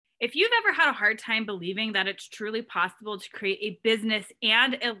If you've ever had a hard time believing that it's truly possible to create a business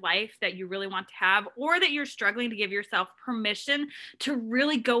and a life that you really want to have, or that you're struggling to give yourself permission to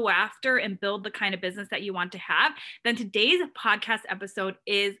really go after and build the kind of business that you want to have, then today's podcast episode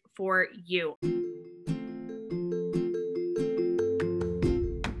is for you.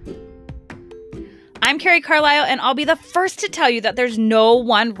 I'm Carrie Carlisle, and I'll be the first to tell you that there's no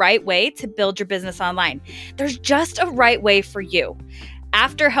one right way to build your business online. There's just a right way for you.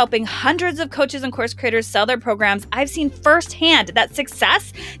 After helping hundreds of coaches and course creators sell their programs, I've seen firsthand that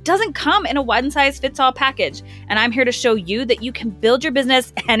success doesn't come in a one-size-fits-all package. And I'm here to show you that you can build your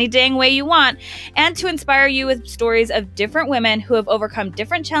business any dang way you want, and to inspire you with stories of different women who have overcome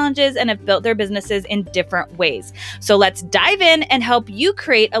different challenges and have built their businesses in different ways. So let's dive in and help you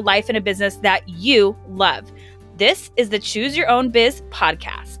create a life and a business that you love. This is the Choose Your Own Biz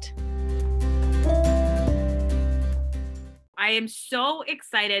podcast. I am so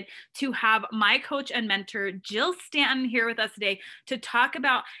excited to have my coach and mentor, Jill Stanton, here with us today to talk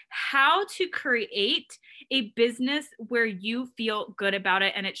about how to create a business where you feel good about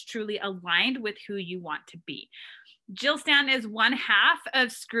it and it's truly aligned with who you want to be. Jill Stanton is one half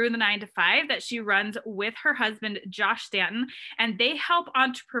of Screw the 9 to 5 that she runs with her husband, Josh Stanton, and they help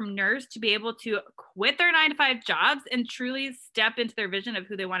entrepreneurs to be able to quit their 9 to 5 jobs and truly step into their vision of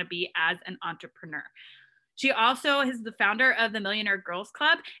who they want to be as an entrepreneur. She also is the founder of the Millionaire Girls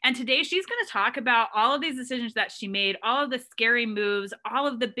Club. And today she's going to talk about all of these decisions that she made, all of the scary moves, all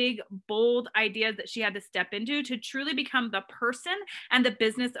of the big, bold ideas that she had to step into to truly become the person and the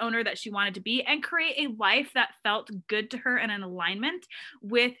business owner that she wanted to be and create a life that felt good to her and in alignment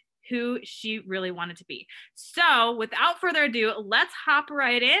with who she really wanted to be. So without further ado, let's hop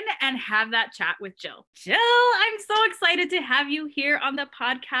right in and have that chat with Jill. Jill, I'm so excited to have you here on the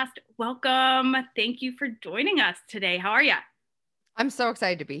podcast. Welcome. Thank you for joining us today. How are you? I'm so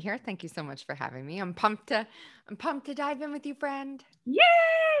excited to be here. Thank you so much for having me. I'm pumped to dive in with you, friend. Yay!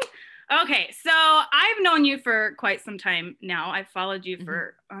 Okay, so I've known you for quite some time now. I've followed you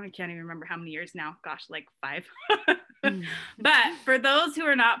for, I can't even remember how many years now. Gosh, like 5. But for those who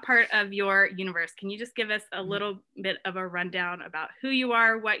are not part of your universe, can you just give us a little bit of a rundown about who you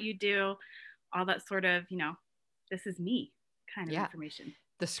are, what you do, all that sort of, this is me kind of information.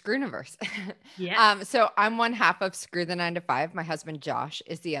 The Screw-niverse. Yeah. So I'm one half of Screw the 9 to 5. My husband, Josh,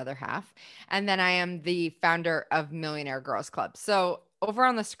 is the other half. And then I am the founder of Millionaire Girls Club. So over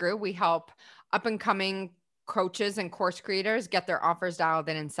on the Screw, we help up and coming coaches and course creators get their offers dialed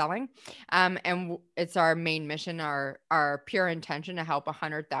in and selling. And it's our main mission, our pure intention to help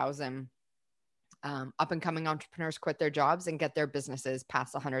 100,000 up and coming entrepreneurs quit their jobs and get their businesses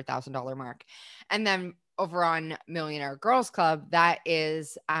past the $100,000 mark. And then over on Millionaire Girls Club, that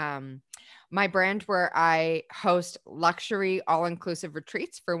is my brand where I host luxury all-inclusive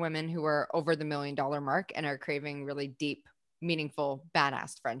retreats for women who are over the $1 million mark and are craving really deep, meaningful,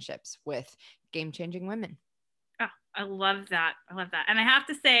 badass friendships with game-changing women. Oh, I love that. I love that. And I have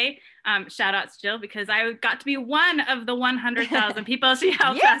to say, shout outs, Jill, because I got to be one of the 100,000 people she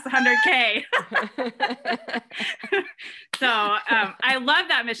helped pass 100K. So I love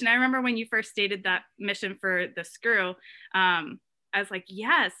that mission. I remember when you first stated that mission for the Screw, I was like,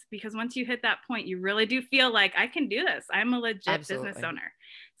 yes, because once you hit that point, you really do feel like I can do this. I'm a legit business owner.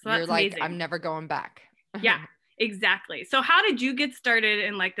 So that's amazing. I'm never going back. Yeah. Exactly. So how did you get started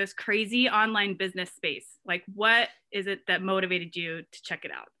in like this crazy online business space? Like, what is it that motivated you to check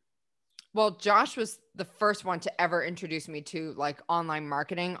it out? Well, Josh was the first one to ever introduce me to like online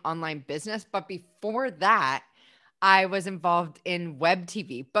marketing, online business. But before that, I was involved in web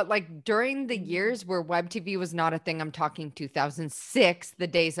TV, but like during the years where web TV was not a thing, I'm talking 2006, the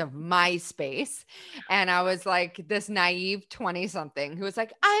days of MySpace. And I was like this naive 20 something who was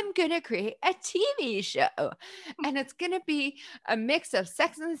like, I'm going to create a TV show and it's going to be a mix of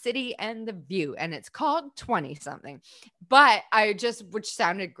Sex and the City and The View. And it's called 20 something, but which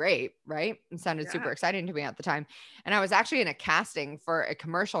sounded great, right? It sounded super exciting to me at the time. And I was actually in a casting for a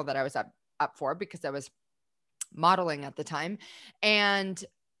commercial that I was up for because I was modeling at the time. And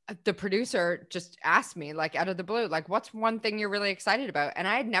the producer just asked me like out of the blue, like, what's one thing you're really excited about? And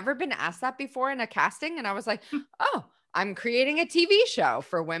I had never been asked that before in a casting. And I was like, oh, I'm creating a TV show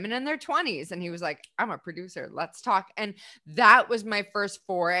for women in their 20s. And he was like, I'm a producer. Let's talk. And that was my first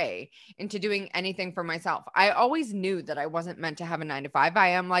foray into doing anything for myself. I always knew that I wasn't meant to have a 9 to 5. I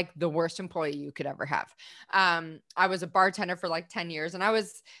am like the worst employee you could ever have. I was a bartender for like 10 years. And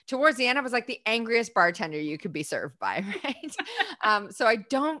towards the end, I was like the angriest bartender you could be served by. Right. So I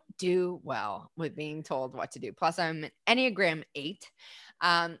don't do well with being told what to do. Plus I'm an Enneagram 8.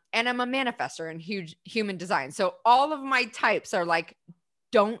 And I'm a manifestor in huge human design. So all of my types are like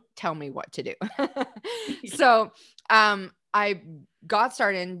don't tell me what to do. So, I got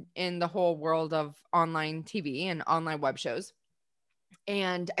started in the whole world of online TV and online web shows.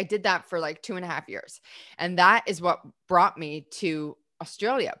 And I did that for like 2.5 years. And that is what brought me to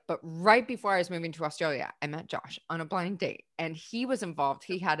Australia. But right before I was moving to Australia, I met Josh on a blind date, and he was involved.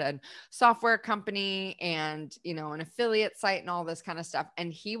 He had a software company and, an affiliate site and all this kind of stuff.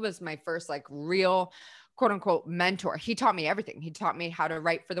 And he was my first like real quote unquote mentor. He taught me everything. He taught me how to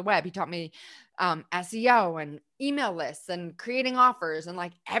write for the web. He taught me SEO and email lists and creating offers and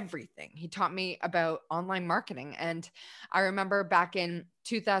like everything. He taught me about online marketing. And I remember back in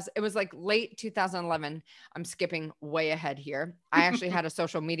 2000, it was like late 2011. I'm skipping way ahead here. I actually had a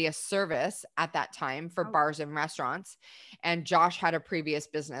social media service at that time for bars and restaurants. And Josh had a previous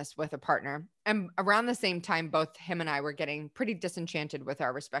business with a partner. And around the same time, both him and I were getting pretty disenchanted with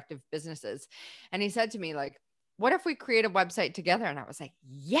our respective businesses. And he said to me, like, what if we create a website together? And I was like,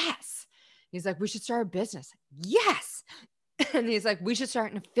 yes. He's like, we should start a business. Yes. And he's like, we should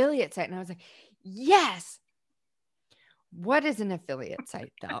start an affiliate site. And I was like, yes. What is an affiliate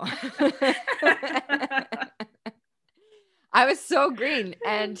site though? I was so green,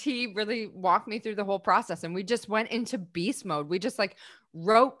 and he really walked me through the whole process, and we just went into beast mode. We just like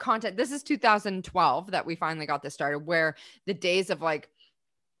wrote content. This is 2012 that we finally got this started, where the days of like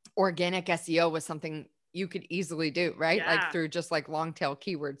organic SEO was something you could easily do, right? Yeah. Like through just like long tail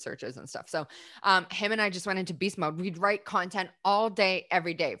keyword searches and stuff. So him and I just went into beast mode. We'd write content all day,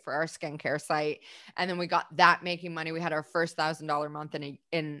 every day for our skincare site. And then we got that making money. We had our first $1,000 month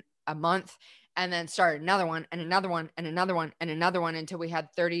in a month, and then started another one and another one and another one and another one until we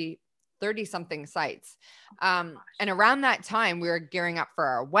had 30 something sites. And around that time we were gearing up for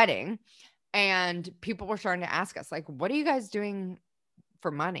our wedding, and people were starting to ask us like, what are you guys doing for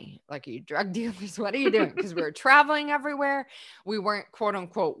money? Like, are you drug dealers? What are you doing? Because we were traveling everywhere. We weren't quote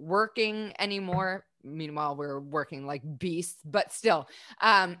unquote working anymore. Meanwhile, we were working like beasts, but still.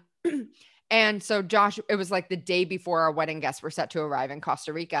 And so Josh, it was like the day before our wedding guests were set to arrive in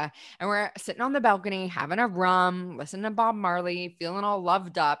Costa Rica, and we're sitting on the balcony, having a rum, listening to Bob Marley, feeling all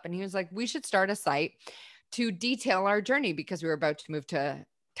loved up. And he was like, we should start a site to detail our journey, because we were about to move to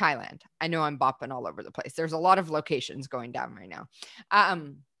Thailand. I know I'm bopping all over the place. There's a lot of locations going down right now.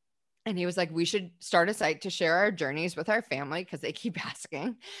 And he was like, we should start a site to share our journeys with our family, because they keep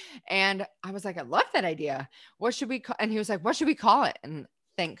asking. And I was like, I love that idea. What should we call? And he was like, what should we call it? And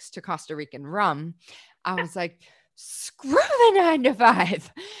thanks to Costa Rican rum, I was like, screw the 9 to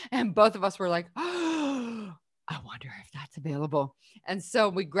 5. And both of us were like, oh, I wonder if that's available. And so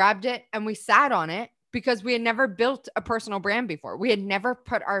we grabbed it and we sat on it, because we had never built a personal brand before. We had never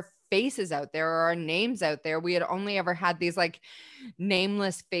put our faces out there or our names out there. We had only ever had these like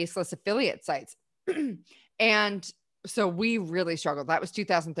nameless, faceless affiliate sites. And so we really struggled. That was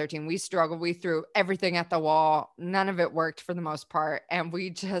 2013. We struggled. We threw everything at the wall. None of it worked for the most part. And we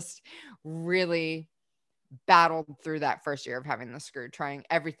just really battled through that first year of having the screw, trying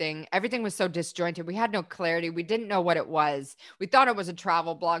everything. Everything was so disjointed. We had no clarity. We didn't know what it was. We thought it was a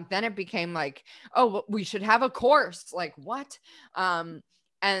travel blog. Then it became like, oh, we should have a course. Like what? And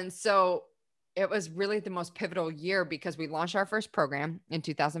so it was really the most pivotal year, because we launched our first program in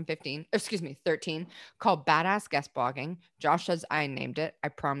 13, called Badass Guest Blogging. Josh says I named it. I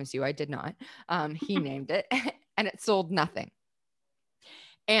promise you I did not. He named it, and it sold nothing.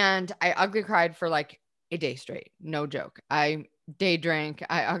 And I ugly cried for like a day straight. No joke. I day drank.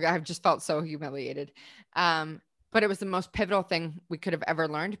 I've just felt so humiliated. But it was the most pivotal thing we could have ever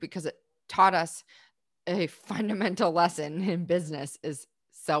learned, because it taught us a fundamental lesson in business: is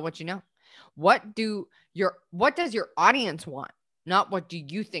sell what you know. What does your audience want? Not what do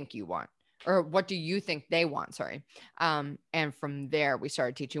you think you want, or what do you think they want? Sorry. And from there, we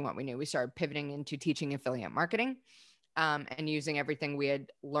started teaching what we knew. We started pivoting into teaching affiliate marketing, and using everything we had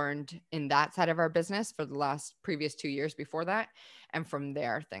learned in that side of our business for the previous 2 years before that. And from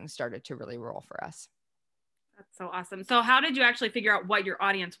there, things started to really roll for us. That's so awesome. So how did you actually figure out what your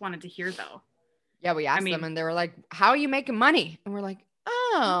audience wanted to hear though? Yeah, we asked them, and they were like, how are you making money? And we're like,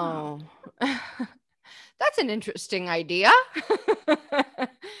 oh, that's an interesting idea.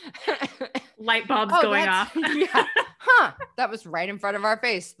 Light bulbs going off. Yeah. That was right in front of our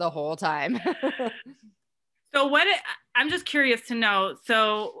face the whole time. So I'm just curious to know.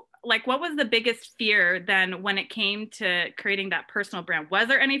 So like, what was the biggest fear then when it came to creating that personal brand? Was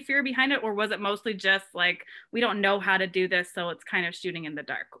there any fear behind it, or was it mostly just like, we don't know how to do this, so it's kind of shooting in the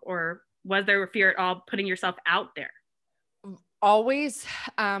dark? Or was there a fear at all putting yourself out there? Always.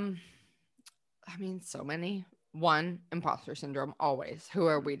 I mean, so many. one, imposter syndrome, always. Who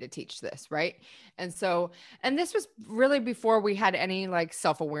are we to teach this? Right. And so, and this was really before we had any like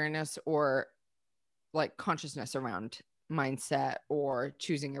self-awareness or like consciousness around mindset or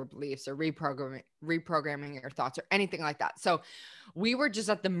choosing your beliefs or reprogramming your thoughts or anything like that. So we were just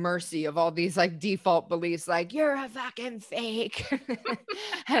at the mercy of all these like default beliefs, like you're a fucking fake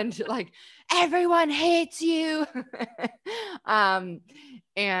and like everyone hates you. um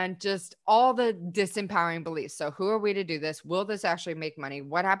and just all the disempowering beliefs. So who are we to do this? Will this actually make money?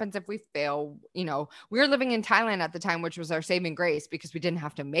 What happens if we fail? You know, we were living in Thailand at the time, which was our saving grace because we didn't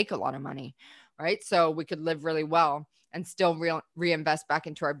have to make a lot of money, right? So we could live really well and still reinvest back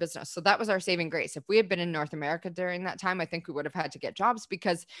into our business. So that was our saving grace. If we had been in North America during that time, I think we would have had to get jobs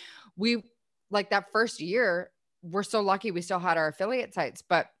because we, like that first year, we're so lucky we still had our affiliate sites,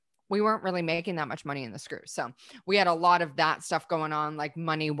 but we weren't really making that much money in the Screw. So we had a lot of that stuff going on, like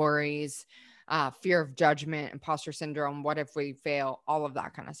money worries, fear of judgment, imposter syndrome, what if we fail, all of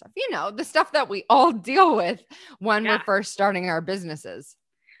that kind of stuff. You know, the stuff that we all deal with when we're first starting our businesses.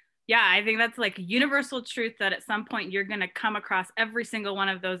 Yeah, I think that's like universal truth that at some point you're going to come across every single one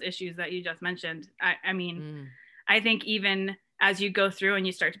of those issues that you just mentioned. I mean, I think even as you go through and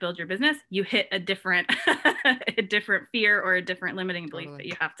you start to build your business, you hit a different, a different fear or a different limiting belief that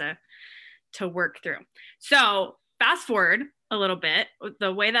you have to work through. So fast forward a little bit,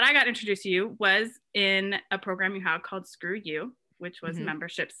 the way that I got introduced to you was in a program you have called Screw You, which was a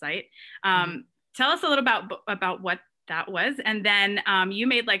membership site. Tell us a little about what that was. And then you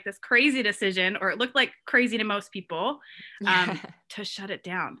made like this crazy decision, or it looked like crazy to most people, to shut it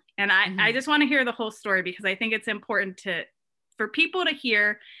down. And I just want to hear the whole story because I think it's important for people to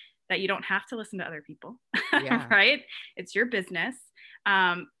hear that you don't have to listen to other people, right? It's your business,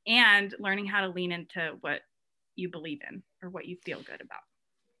 and learning how to lean into what you believe in or what you feel good about.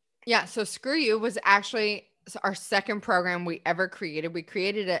 Yeah. So Screw You was actually our second program we ever created. We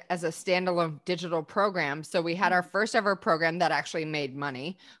created it as a standalone digital program. So we had our first ever program that actually made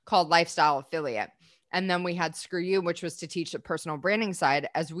money called Lifestyle Affiliate. And then we had Screw You, which was to teach the personal branding side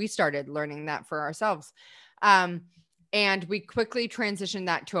as we started learning that for ourselves. And we quickly transitioned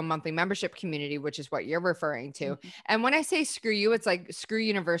that to a monthly membership community, which is what you're referring to. And when I say Screw You, it's like Screw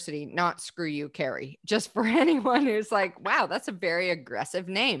University, not Screw You Carrie, just for anyone who's like, wow, that's a very aggressive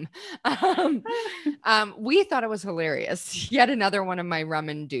name. We thought it was hilarious. Yet another one of my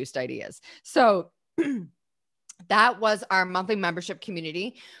rum-induced ideas. So that was our monthly membership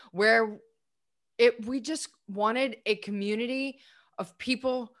community where we just wanted a community of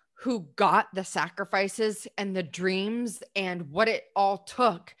people who got the sacrifices and the dreams and what it all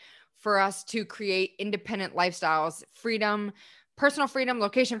took for us to create independent lifestyles, freedom, personal freedom,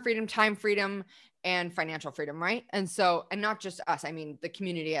 location freedom, time freedom, and financial freedom, right? And so, and not just us, I mean, the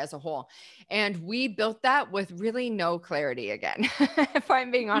community as a whole. And we built that with really no clarity again. If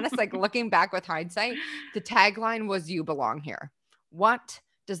I'm being honest, like looking back with hindsight, the tagline was "You belong here." What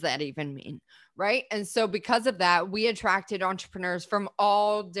does that even mean? Right. And so because of that, we attracted entrepreneurs from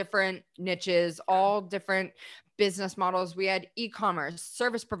all different niches, all different business models. We had e-commerce,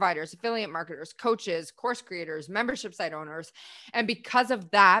 service providers, affiliate marketers, coaches, course creators, membership site owners. And because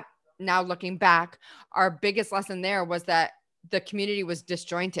of that, now looking back, our biggest lesson there was that the community was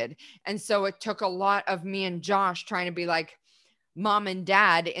disjointed. And so it took a lot of me and Josh trying to be like mom and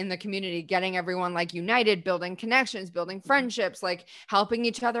dad in the community, getting everyone like united, building connections, building friendships, like helping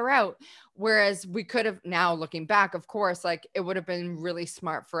each other out. Whereas we could have, now looking back, of course, like it would have been really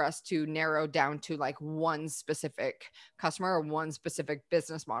smart for us to narrow down to like one specific customer or one specific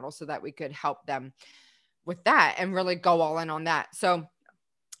business model so that we could help them with that and really go all in on that. So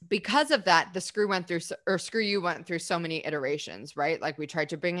because of that, the Screw You went through so many iterations, right? Like we tried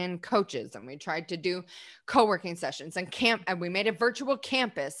to bring in coaches and we tried to do co-working sessions and we made a virtual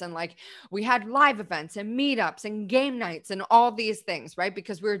campus, and like we had live events and meetups and game nights and all these things, right?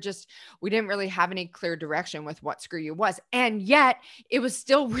 Because we didn't really have any clear direction with what Screw You was. And yet it was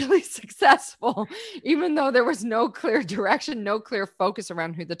still really successful, even though there was no clear direction, no clear focus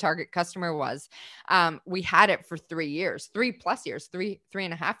around who the target customer was. We had it for 3 years, 3+ years,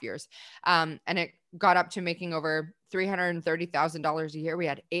 3.5 years. And it got up to making over $330,000 a year. We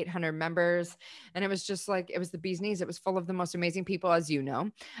had 800 members, and it was just like, it was the bee's knees. It was full of the most amazing people, as you know.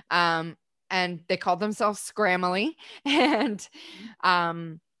 And they called themselves Scramily, and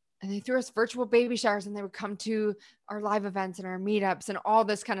they threw us virtual baby showers, and they would come to our live events and our meetups and all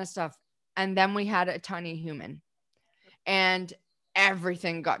this kind of stuff. And then we had a tiny human, and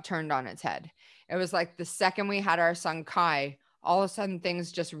everything got turned on its head. It was like the second we had our son Kai, all of a sudden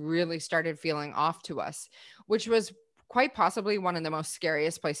things just really started feeling off to us, which was quite possibly one of the most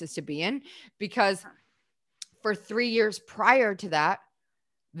scariest places to be in, because for 3 years prior to that,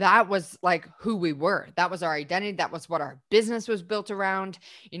 that was like who we were. That was our identity. That was what our business was built around.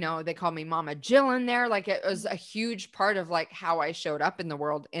 You know, they called me Mama Jill in there. Like it was a huge part of like how I showed up in the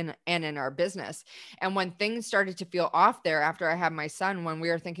world and in our business. And when things started to feel off there after I had my son, when we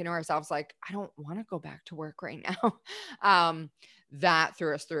were thinking to ourselves, like, I don't want to go back to work right now. That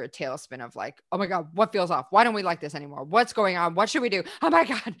threw us through a tailspin of like, oh my God, what feels off? Why don't we like this anymore? What's going on? What should we do? Oh my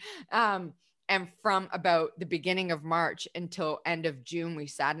God. And from about the beginning of March until end of June, we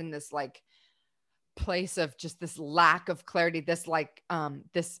sat in this like place of just this lack of clarity, this like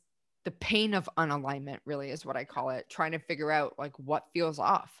the pain of unalignment really is what I call it, trying to figure out like what feels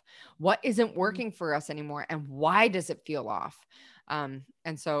off, what isn't working for us anymore, and why does it feel off? And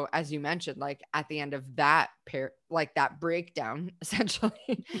so, as you mentioned, like at the end of that like that breakdown,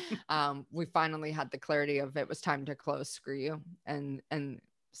 essentially, we finally had the clarity of it was time to close Screw You and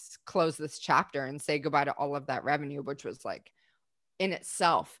close this chapter and say goodbye to all of that revenue, which was like in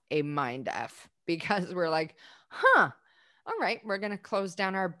itself a mind F, because we're like, all right, we're going to close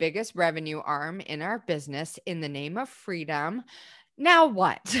down our biggest revenue arm in our business in the name of freedom. Now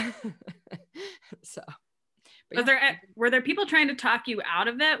what? So were there people trying to talk you out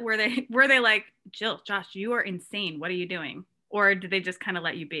of it? Were they like, Jill, Josh, you are insane. What are you doing? Or did they just kind of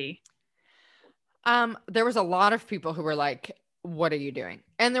let you be? There was a lot of people who were like, what are you doing?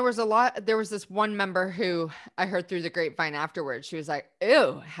 And there was this one member who I heard through the grapevine afterwards. She was like,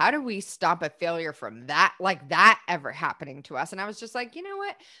 ew, how do we stop a failure from that? Like that ever happening to us? And I was just like, you know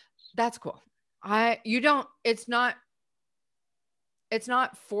what? That's cool. It's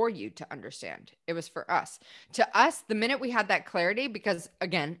not for you to understand. It was for us. To us, the minute we had that clarity, because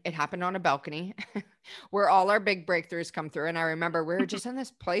again, it happened on a balcony where all our big breakthroughs come through. And I remember we were just in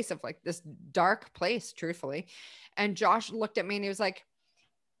this place of like this dark place, truthfully. And Josh looked at me and he was like,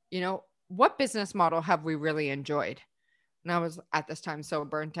 you know, what business model have we really enjoyed? And I was at this time so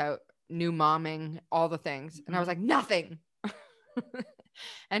burnt out, new momming, all the things. And I was like, nothing.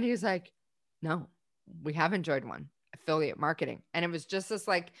 And he was like, no, we have enjoyed one. Affiliate marketing. And it was just this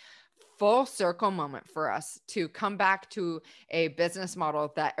like full circle moment for us to come back to a business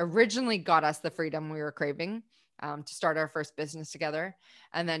model that originally got us the freedom we were craving, to start our first business together,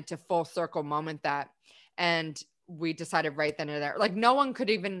 and then to full circle moment that. And we decided right then and there, like no one could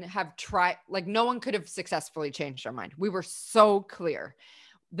even have tried, like no one could have successfully changed our mind. We were so clear.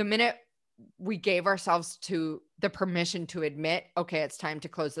 The minute we gave ourselves to the permission to admit, okay, it's time to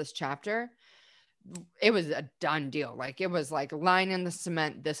close this chapter, it was a done deal. Like it was like line in the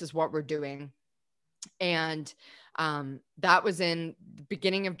cement. This is what we're doing. And that was in the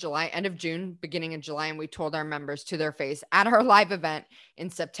beginning of July, end of June, beginning of July. And we told our members to their face at our live event in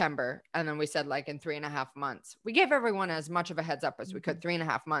September. And then we said like in 3.5 months, we gave everyone as much of a heads up as we could,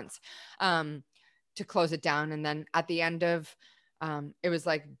 3.5 months to close it down. And then at the end of, it was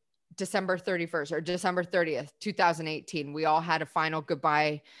like December 31st or December 30th, 2018, we all had a final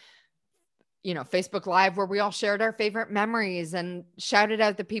goodbye, Facebook Live where we all shared our favorite memories and shouted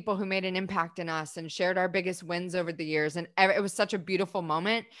out the people who made an impact in us and shared our biggest wins over the years. And it was such a beautiful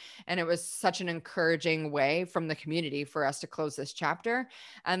moment. And it was such an encouraging way from the community for us to close this chapter.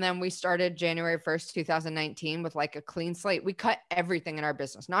 And then we started January 1st, 2019 with like a clean slate. We cut everything in our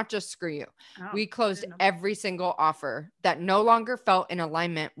business, not just Screw You. We closed every single offer that no longer felt in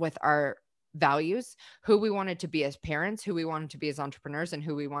alignment with our values, who we wanted to be as parents, who we wanted to be as entrepreneurs, and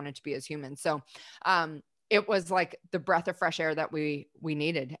who we wanted to be as humans. So it was like the breath of fresh air that we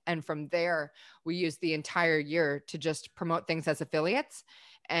needed. And from there, we used the entire year to just promote things as affiliates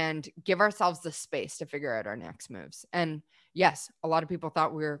and give ourselves the space to figure out our next moves. And yes, a lot of people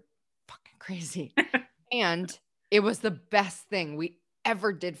thought we were fucking crazy. And it was the best thing we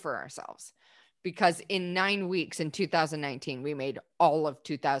ever did for ourselves. Because in 9 weeks in 2019, we made all of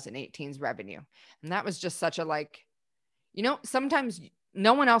 2018's revenue. And that was just such a like, sometimes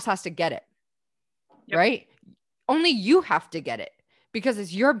no one else has to get it, right? Only you have to get it because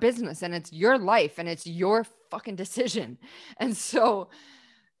it's your business and it's your life and it's your fucking decision. And so,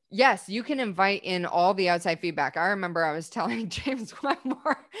 yes, you can invite in all the outside feedback. I remember I was telling James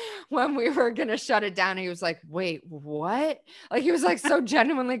Wetmore when we were going to shut it down. He was like, wait, what? Like, he was like so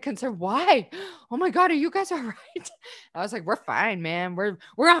genuinely concerned. Why? Oh my God, are you guys all right? I was like, we're fine, man. We're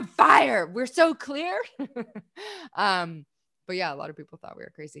on fire. We're so clear. But yeah, a lot of people thought we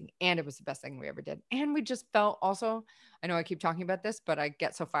were crazy and it was the best thing we ever did. And we just felt also, I know I keep talking about this, but I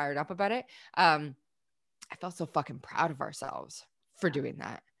get so fired up about it. I felt so fucking proud of ourselves for doing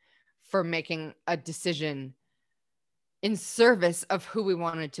that, for making a decision in service of who we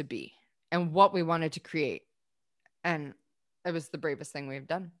wanted to be and what we wanted to create. And it was the bravest thing we've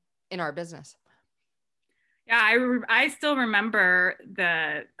done in our business. Yeah, I still remember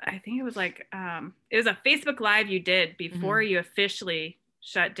I think it was like, it was a Facebook Live you did before you officially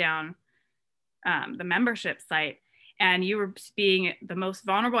shut down the membership site. And you were being the most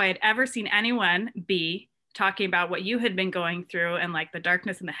vulnerable I had ever seen anyone be, talking about what you had been going through and like the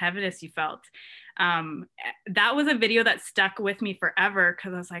darkness and the heaviness you felt. That was a video that stuck with me forever,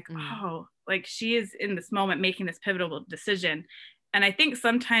 because I was like, oh, like she is in this moment making this pivotal decision. And I think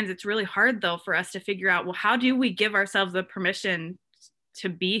sometimes it's really hard though for us to figure out, well, how do we give ourselves the permission to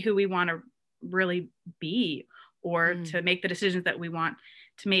be who we want to really be, or to make the decisions that we want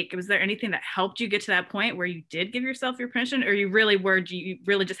to make? Was there anything that helped you get to that point where you did give yourself your permission, or you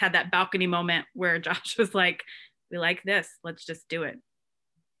really just had that balcony moment where Josh was like, we like this, let's just do it?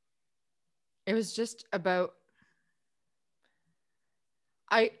 It was just about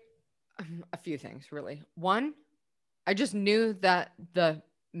a few things, really. One, I just knew that the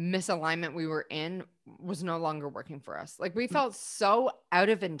misalignment we were in was no longer working for us. Like, we felt so out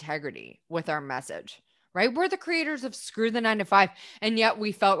of integrity with our message, right? We're the creators of Screw the 9 to 5, and yet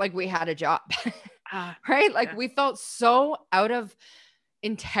we felt like we had a job, right? Like, we felt so out of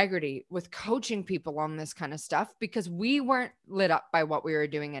integrity with coaching people on this kind of stuff because we weren't lit up by what we were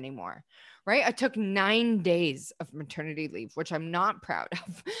doing anymore. Right. I took 9 days of maternity leave, which I'm not proud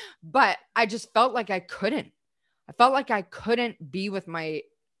of, but I just felt like I couldn't be with my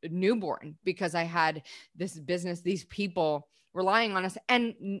newborn because I had this business, these people relying on us,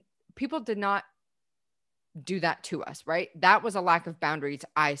 and people did not do that to us. Right. That was a lack of boundaries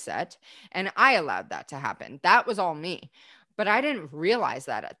I set, and I allowed that to happen. That was all me, but I didn't realize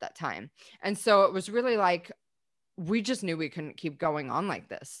that at that time. And so it was really like, we just knew we couldn't keep going on like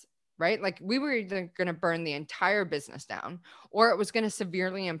this. Right? Like, we were either going to burn the entire business down, or it was going to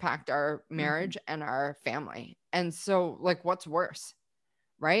severely impact our marriage and our family. And so, like, what's worse?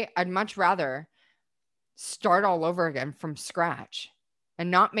 Right? I'd much rather start all over again from scratch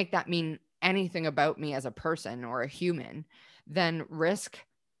and not make that mean anything about me as a person or a human than risk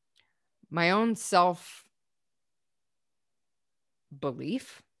my own self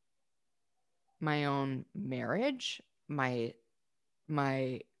belief, my own marriage, my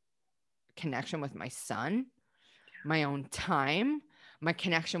connection with my son, my own time, my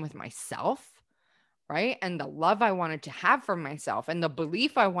connection with myself, right? And the love I wanted to have for myself and the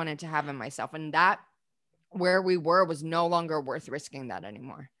belief I wanted to have in myself. And that, where we were, was no longer worth risking that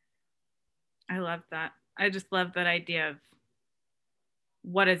anymore. I love that. I just love that idea of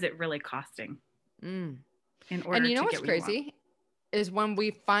what is it really costing in order and you know to what's get what crazy is when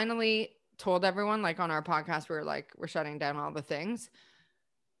we finally told everyone, like on our podcast, we were like, we're shutting down all the things.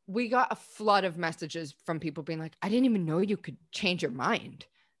 We got a flood of messages from people being like, I didn't even know you could change your mind.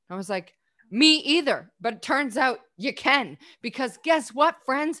 I was like, me either. But it turns out you can, because guess what,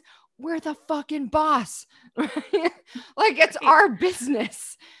 friends? We're the fucking boss. Like, it's our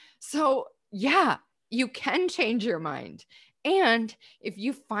business. So yeah, you can change your mind. And if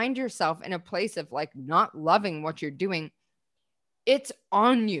you find yourself in a place of like not loving what you're doing, it's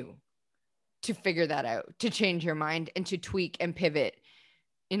on you to figure that out, to change your mind and to tweak and pivot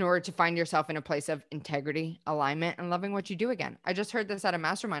in order to find yourself in a place of integrity, alignment, and loving what you do again. I just heard this at a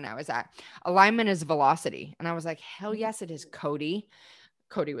mastermind I was at. Alignment is velocity. And I was like, hell yes, it is, Cody.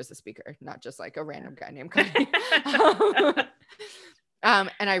 Cody was the speaker, not just like a random guy named Cody. And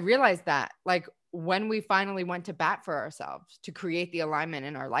I realized that, like, when we finally went to bat for ourselves to create the alignment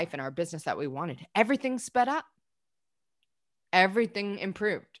in our life and our business that we wanted, everything sped up. Everything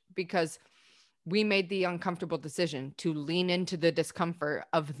improved because we made the uncomfortable decision to lean into the discomfort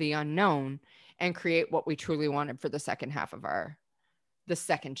of the unknown and create what we truly wanted for the second half of the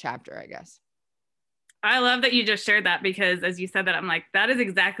second chapter, I guess. I love that you just shared that, because as you said that, I'm like, that is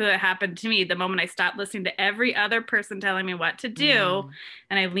exactly what happened to me the moment I stopped listening to every other person telling me what to do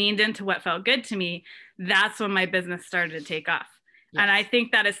and I leaned into what felt good to me. That's when my business started to take off. Yes. And I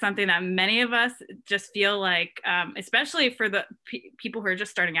think that is something that many of us just feel like, especially for the people who are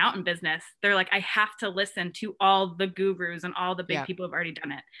just starting out in business, they're like, I have to listen to all the gurus and all the big people who have already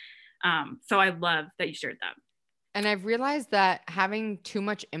done it. So I love that you shared that. And I've realized that having too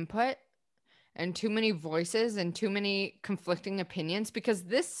much input and too many voices and too many conflicting opinions, because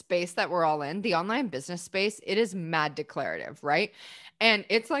this space that we're all in, the online business space, it is mad declarative, right? And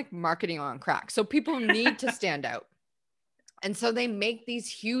it's like marketing on crack. So people need to stand out. And so they make these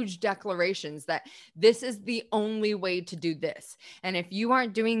huge declarations that this is the only way to do this. And if you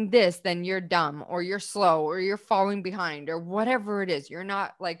aren't doing this, then you're dumb or you're slow or you're falling behind or whatever it is. You're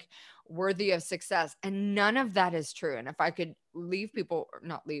not like worthy of success. And none of that is true. And if I could leave people, or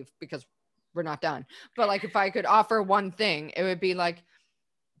not leave because we're not done, but like if I could offer one thing, it would be like,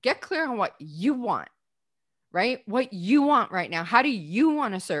 get clear on what you want, right? What you want right now. How do you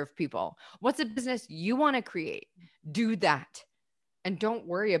want to serve people? What's a business you want to create? Do that. And don't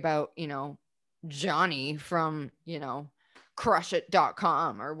worry about, Johnny from,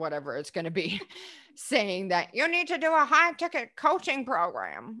 crushit.com or whatever it's going to be saying that you need to do a high ticket coaching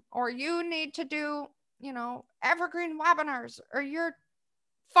program, or you need to do, evergreen webinars, or you're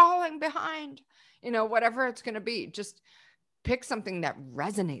falling behind, whatever it's going to be. Just pick something that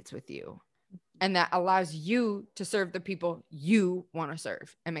resonates with you and that allows you to serve the people you want to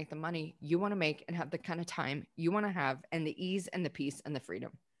serve and make the money you want to make and have the kind of time you want to have and the ease and the peace and the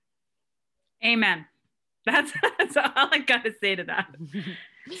freedom. Amen. That's all I got to say to that.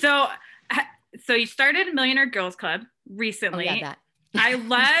 So you started Millionaire Girls Club recently. Oh, yeah, that. I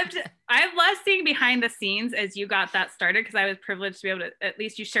loved seeing behind the scenes as you got that started, because I was privileged to be able to, at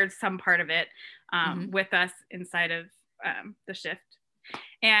least you shared some part of it with us inside of the shift.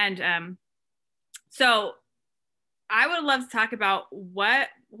 And so I would love to talk about what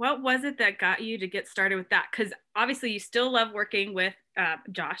was it that got you to get started with that? Because obviously you still love working with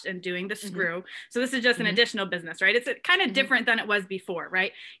Josh and doing the screw. So this is just an additional business, right? It's kind of different than it was before,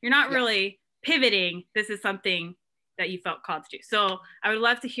 right? You're not really pivoting. This is something that you felt called to do. So I would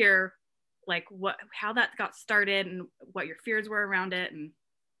love to hear like how that got started and what your fears were around it. And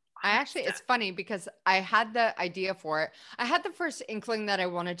it's funny because I had the idea for it. I had the first inkling that I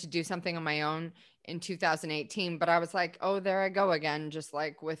wanted to do something on my own in 2018, but I was like, oh, there I go again. Just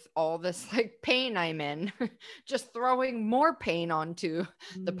like with all this like pain I'm in, just throwing more pain onto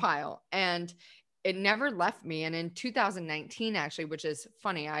the pile. And it never left me. And in 2019, actually, which is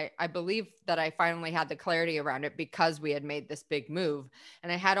funny, I believe that I finally had the clarity around it because we had made this big move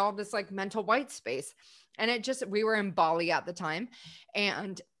and I had all this like mental white space. And we were in Bali at the time.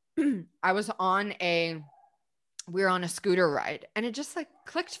 And I was we were on a scooter ride and it just like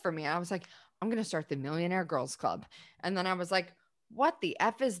clicked for me. I was like, I'm going to start the Millionaire Girls Club. And then I was like, what the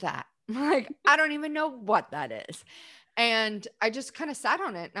F is that? Like, I don't even know what that is. And I just kind of sat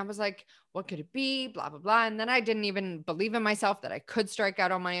on it and I was like, what could it be? Blah, blah, blah. And then I didn't even believe in myself that I could strike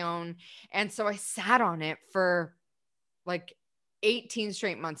out on my own. And so I sat on it for like 18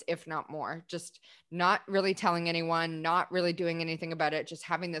 straight months, if not more, just not really telling anyone, not really doing anything about it, just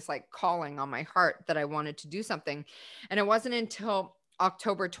having this like calling on my heart that I wanted to do something. And it wasn't until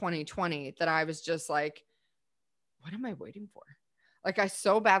October 2020 that I was just like, what am I waiting for? Like, I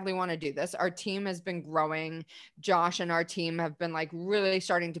so badly want to do this. Our team has been growing. Josh and our team have been like really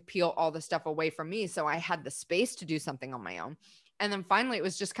starting to peel all the stuff away from me. So I had the space to do something on my own. And then finally, it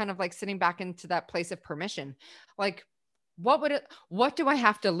was just kind of like sitting back into that place of permission. Like, what do I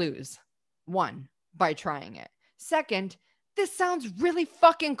have to lose? One, by trying it. Second, this sounds really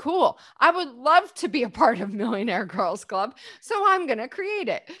fucking cool. I would love to be a part of Millionaire Girls Club. So I'm going to create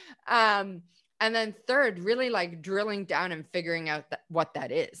it. And then third, really like drilling down and figuring out what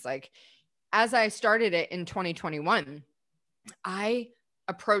that is. Like, as I started it in 2021, I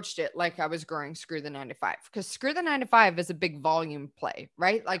approached it like I was growing Screw the 9 to 5, because Screw the 9 to 5 is a big volume play,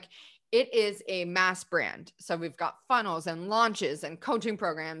 right? Like, it is a mass brand. So we've got funnels and launches and coaching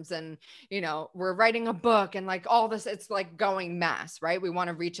programs and, we're writing a book and like all this, it's like going mass, right? We want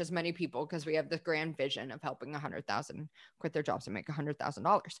to reach as many people because we have the grand vision of helping 100,000 quit their jobs and make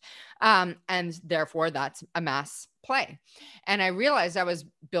 $100,000. And therefore that's a mass play. And I realized I was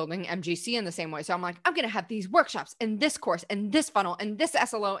building MGC in the same way. So I'm like, I'm going to have these workshops and this course and this funnel and this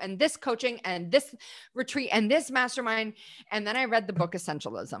SLO and this coaching and this retreat and this mastermind. And then I read the book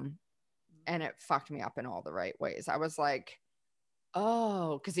Essentialism. And it fucked me up in all the right ways. I was like,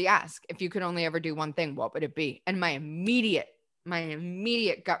 oh, because he asked, if you could only ever do one thing, what would it be? And my immediate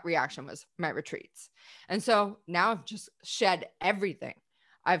gut reaction was my retreats. And so now I've just shed everything.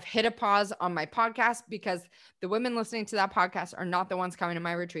 I've hit a pause on my podcast because the women listening to that podcast are not the ones coming to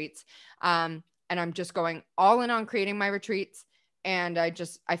my retreats. And I'm just going all in on creating my retreats. And I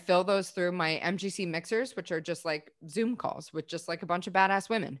fill those through my MGC mixers, which are just like Zoom calls with just like a bunch of badass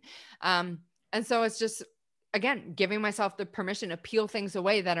women. And so it's just, again, giving myself the permission to peel things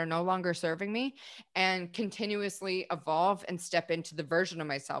away that are no longer serving me and continuously evolve and step into the version of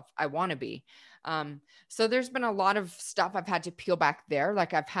myself I want to be. So there's been a lot of stuff I've had to peel back there.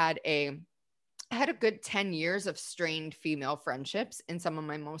 Like I had a good 10 years of strained female friendships in some of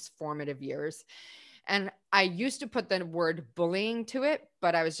my most formative years. And I used to put the word bullying to it,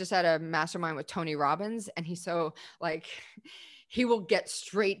 but I was just at a mastermind with Tony Robbins, and he's so like, he will get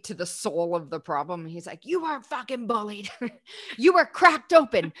straight to the soul of the problem. He's like, you are fucking bullied. You were cracked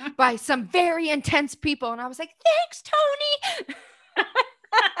open by some very intense people. And I was like, thanks, Tony.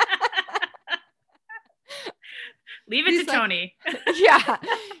 Leave it to Tony. Yeah.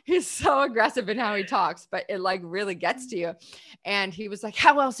 he's so aggressive in how he talks, but it like really gets to you. And he was like,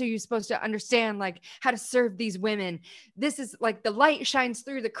 how else are you supposed to understand like how to serve these women? This is like the light shines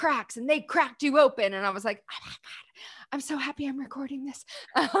through the cracks and they cracked you open. And I was like, oh my God, I'm so happy I'm recording this.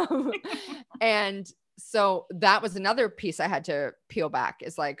 And so that was another piece I had to peel back,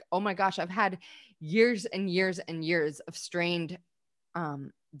 is like, oh my gosh, I've had years and years and years of strained,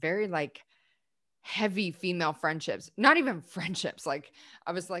 very like heavy female friendships, not even friendships. Like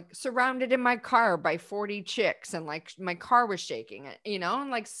I was like surrounded in my car by 40 chicks and like my car was shaking, you know,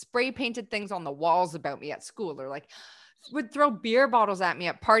 and like spray painted things on the walls about me at school, or like would throw beer bottles at me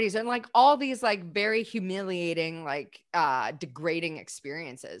at parties, and like all these like very humiliating, like degrading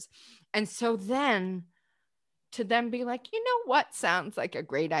experiences. And so then to then be like, you know what sounds like a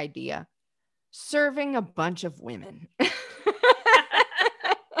great idea? Serving a bunch of women.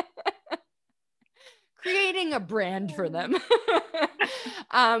 Creating a brand for them.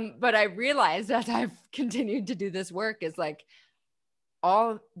 But I realized as I've continued to do this work is like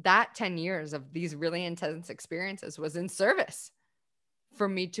all that 10 years of these really intense experiences was in service for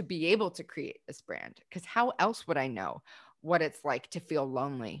me to be able to create this brand. Because how else would I know what it's like to feel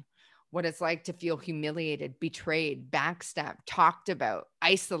lonely, what it's like to feel humiliated, betrayed, backstabbed, talked about,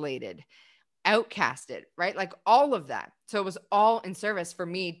 isolated, outcasted, right? Like all of that. So it was all in service for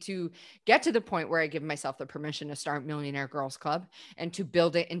me to get to the point where I give myself the permission to start Millionaire Girls Club and to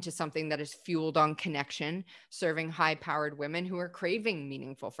build it into something that is fueled on connection, serving high-powered women who are craving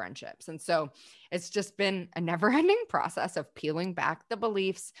meaningful friendships. And so it's just been a never-ending process of peeling back the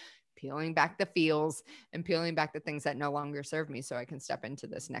beliefs, peeling back the feels, and peeling back the things that no longer serve me so I can step into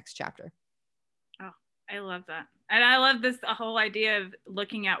this next chapter. I love that. And I love this whole idea of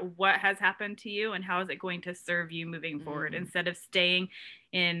looking at what has happened to you and how is it going to serve you moving forward, instead of staying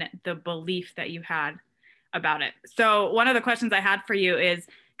in the belief that you had about it. So one of the questions I had for you is,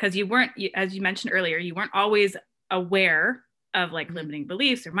 because you weren't, as you mentioned earlier, you weren't always aware of like limiting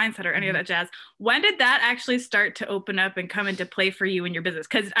beliefs or mindset or any of that jazz. When did that actually start to open up and come into play for you in your business?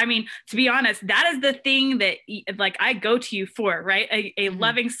 Because I mean, to be honest, that is the thing that like I go to you for, right? A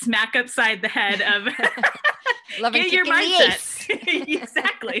loving smack upside the head of loving get your mindset.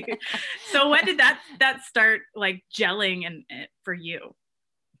 Exactly. So when did that start like gelling and for you?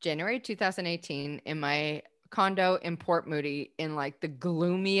 January 2018 in my condo in Port Moody, in like the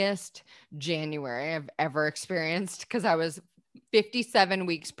gloomiest January I've ever experienced, because I was 57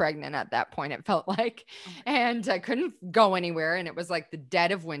 weeks pregnant at that point, it felt like, and I couldn't go anywhere. And it was like the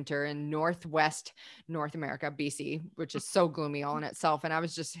dead of winter in Northwest North America, BC, which is so gloomy all in itself. And I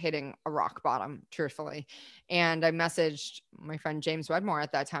was just hitting a rock bottom, truthfully. And I messaged my friend James Wedmore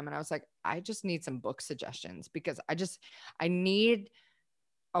at that time. And I was like, I just need some book suggestions, because I need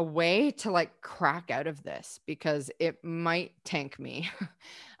a way to like crack out of this, because it might tank me.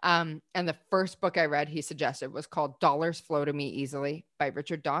 And the first book I read he suggested was called Dollars Flow to Me Easily by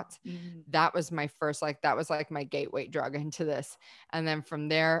Richard Dotz. That was my first, like, that was like my gateway drug into this. And then from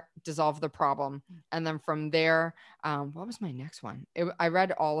there, Dissolve the Problem. And then from there, what was my next one? I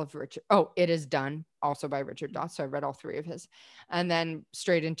read all of Richard. Oh, It Is Done, also by Richard Dotz. So I read all three of his. And then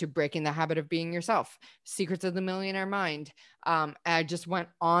straight into Breaking the Habit of Being Yourself, Secrets of the Millionaire Mind. I just went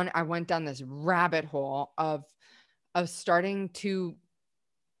on. I went down this rabbit hole of starting to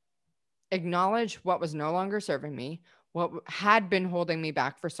acknowledge what was no longer serving me, what had been holding me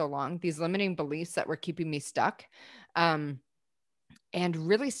back for so long, these limiting beliefs that were keeping me stuck, and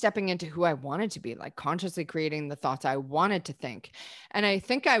really stepping into who I wanted to be, like consciously creating the thoughts I wanted to think. And I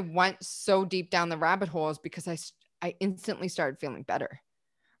think I went so deep down the rabbit holes because I instantly started feeling better.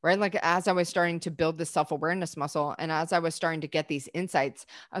 Right? Like as I was starting to build this self-awareness muscle, and as I was starting to get these insights,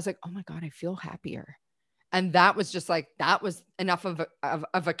 I was like, oh my God, I feel happier. And that was just like, that was enough of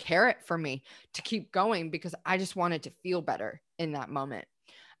a carrot for me to keep going, because I just wanted to feel better in that moment.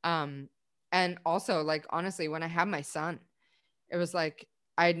 And also, like, honestly, when I had my son, it was like,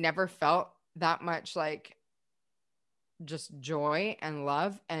 I'd never felt that much like just joy and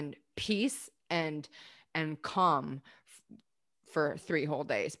love and peace and calm for 3 whole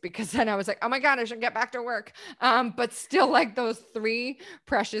days, because then I was like, oh my God, I should get back to work. But still, like those 3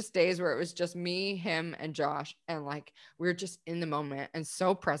 precious days where it was just me, him, and Josh. And like, we were just in the moment and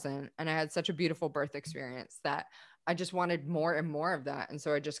so present. And I had such a beautiful birth experience that I just wanted more and more of that. And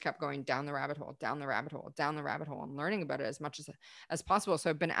so I just kept going down the rabbit hole, down the rabbit hole, down the rabbit hole, and learning about it as much as possible. So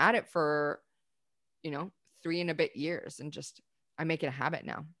I've been at it for, 3 and a bit years, and just, I make it a habit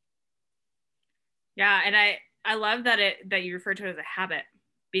now. Yeah. And I love that you refer to it as a habit,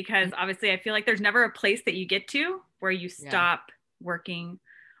 because obviously I feel like there's never a place that you get to where you stop working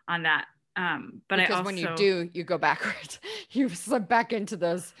on that But because when you do, you go backwards. You slip back into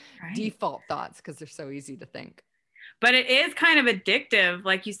those default thoughts because they're so easy to think. But it is kind of addictive.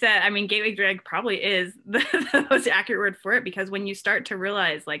 Like you said, I mean, gateway drug probably is the most accurate word for it, because when you start to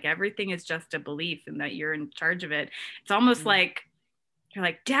realize like everything is just a belief and that you're in charge of it, it's almost like you're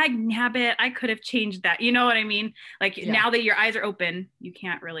like, dag nabbit, I could have changed that. You know what I mean? Like now that your eyes are open, you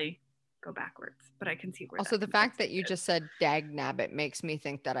can't really go backwards, but I can see where. Also, the fact that you just said dag nabbit makes me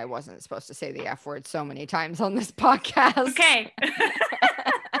think that I wasn't supposed to say the F word so many times on this podcast. Okay.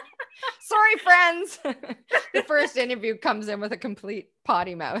 Sorry, friends. The first interview comes in with a complete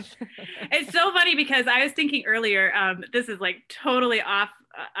potty mouth. It's so funny because I was thinking earlier, this is like totally off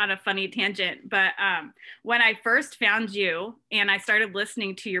on a funny tangent, but when I first found you and I started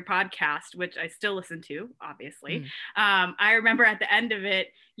listening to your podcast, which I still listen to, obviously, I remember at the end of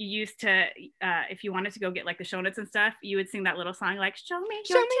it, you used to, if you wanted to go get like the show notes and stuff, you would sing that little song like, show me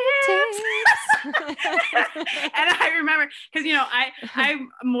your tips. And I remember, because, you know, I'm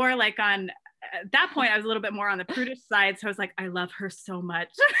more like on, at that point, I was a little bit more on the prudish side. So I was like, I love her so much.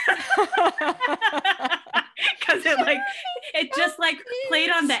 Because it just like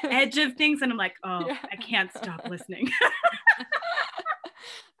played on the edge of things. And I'm like, oh, I can't stop listening.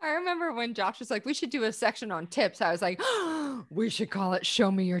 I remember when Josh was like, we should do a section on tips. I was like, oh, we should call it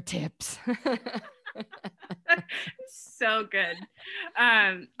Show Me Your Tips. So good.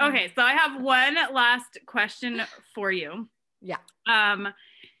 Okay. So I have one last question for you. Yeah.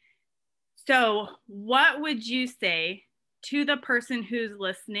 So what would you say to the person who's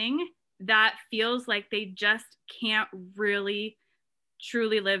listening that feels like they just can't really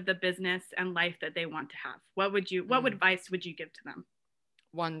truly live the business and life that they want to have? What advice would you give to them?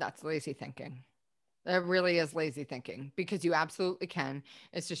 One, that's lazy thinking. That really is lazy thinking, because you absolutely can.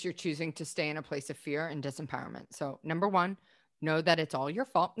 It's just you're choosing to stay in a place of fear and disempowerment. So number one, know that it's all your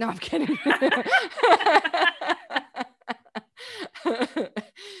fault. No, I'm kidding.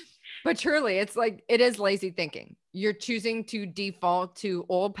 But truly, it's like, it is lazy thinking. You're choosing to default to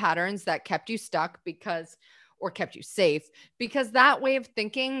old patterns that kept you stuck or kept you safe, because that way of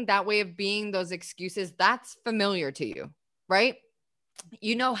thinking, that way of being, those excuses, that's familiar to you, right?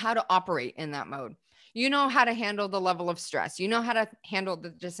 You know how to operate in that mode. You know how to handle the level of stress. You know how to handle the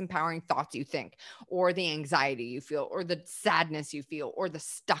disempowering thoughts you think, or the anxiety you feel, or the sadness you feel, or the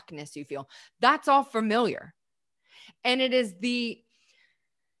stuckness you feel. That's all familiar. And it is the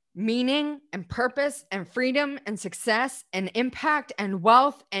meaning and purpose and freedom and success and impact and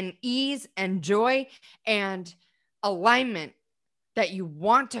wealth and ease and joy and alignment that you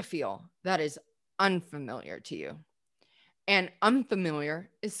want to feel that is unfamiliar to you. And unfamiliar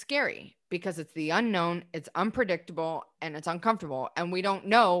is scary because it's the unknown, it's unpredictable, and it's uncomfortable, and we don't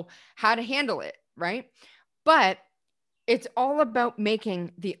know how to handle it, right? But it's all about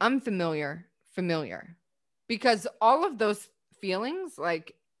making the unfamiliar familiar, because all of those feelings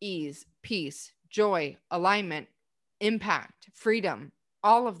like ease, peace, joy, alignment, impact, freedom,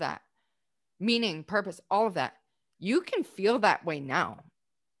 all of that, meaning, purpose, all of that, you can feel that way now,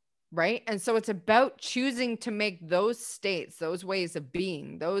 right? And so it's about choosing to make those states, those ways of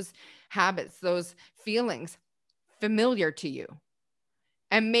being, those habits, those feelings familiar to you,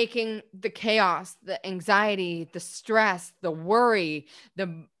 and making the chaos, the anxiety, the stress, the worry,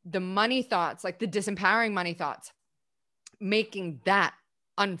 the money thoughts, like the disempowering money thoughts, making that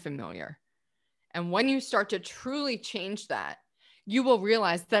unfamiliar. And when you start to truly change that, you will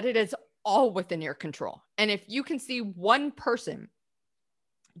realize that it is all within your control. And if you can see one person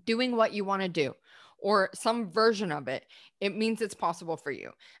doing what you want to do, or some version of it, it means it's possible for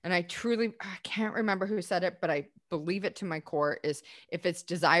you. And I can't remember who said it, but I believe it to my core, is if it's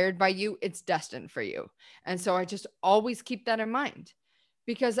desired by you, it's destined for you. And so I just always keep that in mind,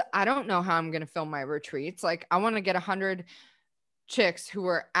 because I don't know how I'm going to fill my retreats. Like, I want to get 100 chicks who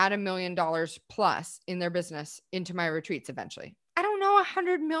are at $1 million plus in their business into my retreats eventually. I don't know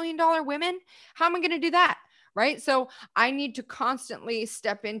 $100 million women. How am I going to do that? Right? So I need to constantly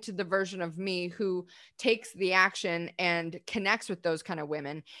step into the version of me who takes the action and connects with those kind of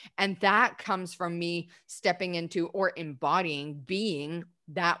women. And that comes from me stepping into or embodying being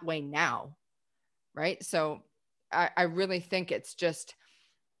that way now. Right? So I really think it's just,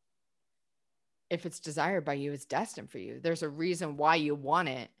 if it's desired by you, it's destined for you. There's a reason why you want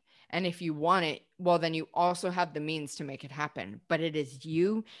it. And if you want it, well, then you also have the means to make it happen. But it is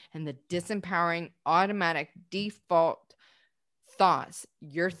you and the disempowering, automatic default thoughts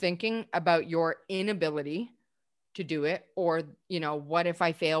you're thinking about your inability to do it. Or, what if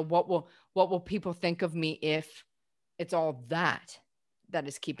I fail? What will people think of me if? It's all that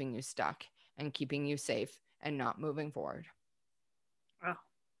is keeping you stuck and keeping you safe and not moving forward. Oh,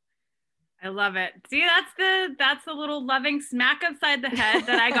 I love it. See, that's the little loving smack upside the head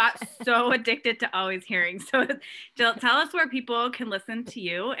that I got so addicted to always hearing. So Jill, tell us where people can listen to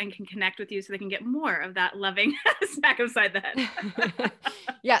you and can connect with you so they can get more of that loving smack upside the head.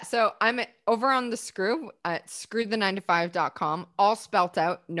 Yeah. So I'm over on The Screw at screwthe9to5.com, all spelt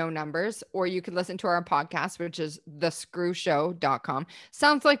out, no numbers, or you can listen to our podcast, which is thescrewshow.com.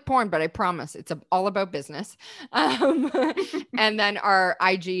 Sounds like porn, but I promise it's all about business. And then our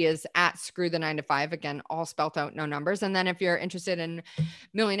IG is at screwthe9to5, again, all spelt out, no numbers. And then if you're interested in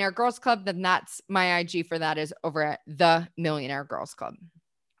Millionaire Girls Club, then that's my IG for that is over at the Millionaire Girls Club.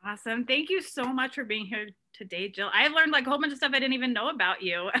 Awesome. Thank you so much for being here today, Jill. I've learned like a whole bunch of stuff I didn't even know about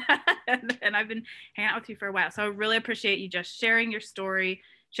you. And I've been hanging out with you for a while. So I really appreciate you just sharing your story,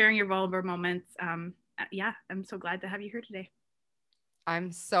 sharing your vulnerable moments. Yeah, I'm so glad to have you here today.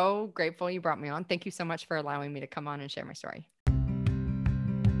 I'm so grateful you brought me on. Thank you so much for allowing me to come on and share my story.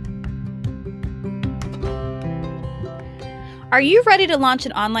 Are you ready to launch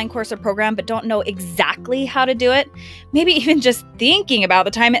an online course or program but don't know exactly how to do it? Maybe even just thinking about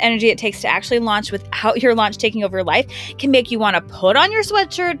the time and energy it takes to actually launch without your launch taking over your life can make you want to put on your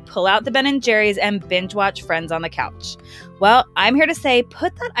sweatshirt, pull out the Ben & Jerry's, and binge watch Friends on the couch. Well, I'm here to say,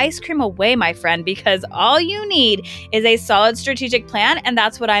 put that ice cream away, my friend, because all you need is a solid strategic plan, and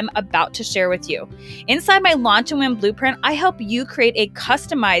that's what I'm about to share with you. Inside my Launch and Win Blueprint, I help you create a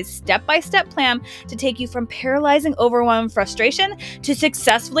customized step-by-step plan to take you from paralyzing overwhelm and frustration to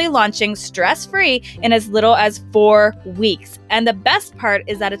successfully launching stress-free in as little as 4 weeks. And the best part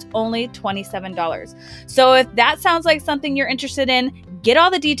is that it's only $27. So if that sounds like something you're interested in, get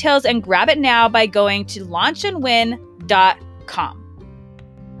all the details and grab it now by going to launchandwin.com.